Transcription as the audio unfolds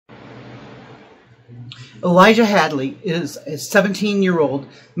Elijah Hadley is a 17-year-old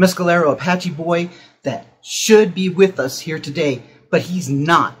Mescalero Apache Boy that should be with us here today, but he's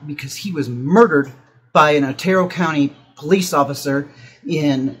not, because he was murdered by an Otero County police officer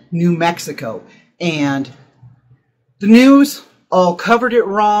in New Mexico. And the news all covered it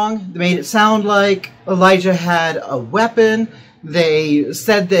wrong. They made it sound like Elijah had a weapon. They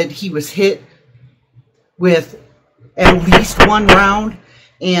said that he was hit with at least one round.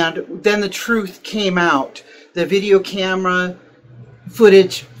 And then the truth came out. The video camera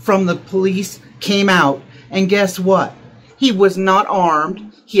footage from the police came out. And guess what? He was not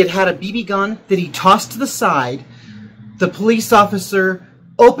armed. He had had a BB gun that he tossed to the side. The police officer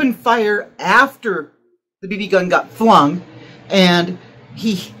opened fire after the BB gun got flung. And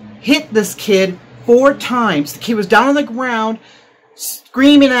he hit this kid 4 times. The kid was down on the ground,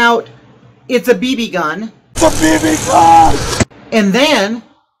 screaming out, "It's a BB gun. It's a BB gun!" And then,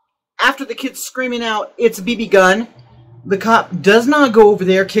 after the kid's screaming out, "It's a BB gun," the cop does not go over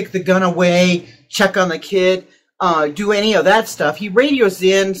there, kick the gun away, check on the kid, do any of that stuff. He radios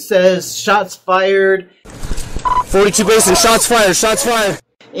in, says, "Shots fired. 42 bases, shots fired, shots fired."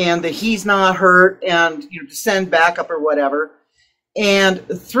 And that he's not hurt, and to send backup or whatever. And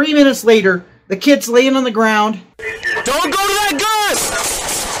 3 minutes later, the kid's laying on the ground. Don't go to that gun!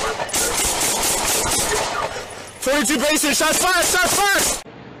 42 bases, shots fired, shots fired!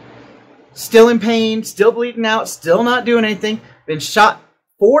 Still in pain, still bleeding out, still not doing anything. Been shot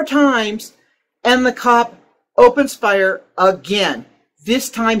 4 times, and the cop opens fire again. This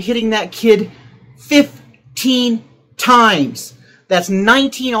time hitting that kid 15 times. That's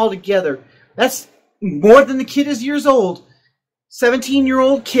 19 altogether. That's more than the kid is years old.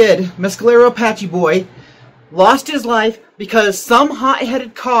 17-year-old kid, Mescalero Apache Boy, lost his life because some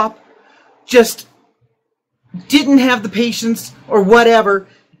hot-headed cop just didn't have the patience or whatever,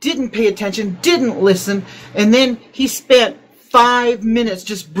 didn't pay attention, didn't listen, and then he spent 5 minutes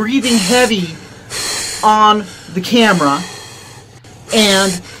just breathing heavy on the camera.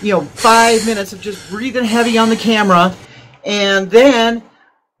 And, 5 minutes of just breathing heavy on the camera. And then,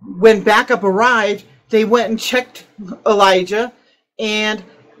 when backup arrived, they went and checked Elijah, and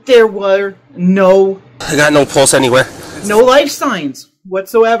there were no... I got no pulse anywhere. No life signs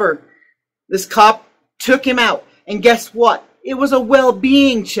whatsoever. This cop took him out, and guess what? It was a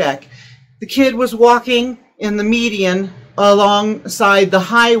well-being check. The kid was walking in the median alongside the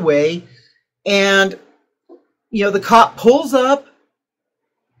highway, and, the cop pulls up,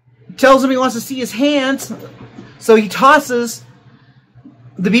 tells him he wants to see his hands, so he tosses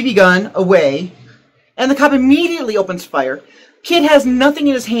the BB gun away, and the cop immediately opens fire. Kid has nothing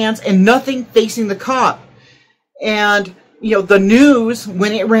in his hands and nothing facing the cop. And, the news,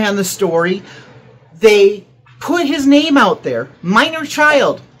 when it ran the story, they put his name out there. Minor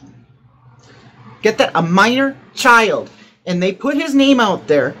child. Get that? A minor child. And they put his name out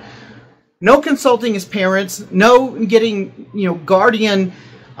there. No consulting his parents. No getting, guardian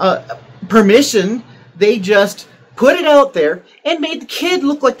permission. They just put it out there and made the kid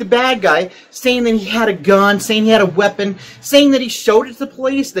look like the bad guy, saying that he had a gun, saying he had a weapon, saying that he showed it to the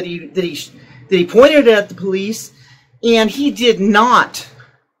police, that he pointed it at the police, and he did not.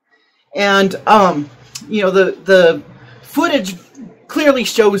 And the footage clearly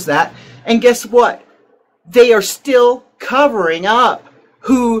shows that. And guess what? They are still covering up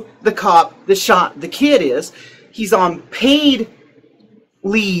who the cop that shot the kid is. He's on paid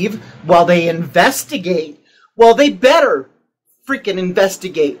leave while they investigate. Well, they better freaking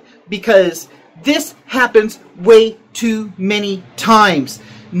investigate, because this happens way too many times.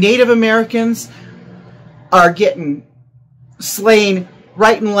 Native Americans are getting slain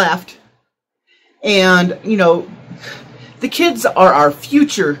right and left. And, the kids are our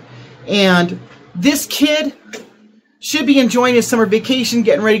future. And this kid should be enjoying his summer vacation,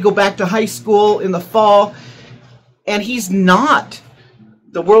 getting ready to go back to high school in the fall. And he's not.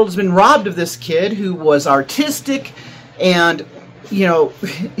 The world has been robbed of this kid who was artistic, and,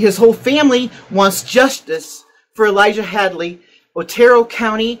 his whole family wants justice for Elijah Hadley. Otero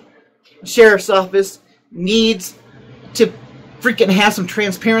County Sheriff's Office needs to freaking have some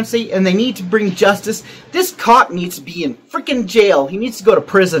transparency, and they need to bring justice. This cop needs to be in freaking jail. He needs to go to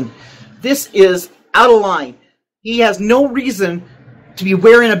prison. This is out of line. He has no reason to be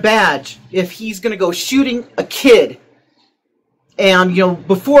wearing a badge if he's going to go shooting a kid. And,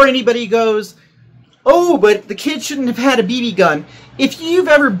 before anybody goes, "Oh, but the kid shouldn't have had a BB gun." If you've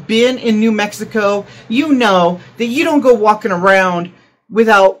ever been in New Mexico, you know that you don't go walking around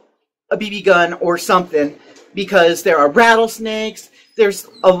without a BB gun or something, because there are rattlesnakes. There's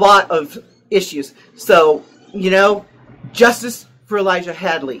a lot of issues. So, justice for Elijah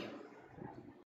Hadley.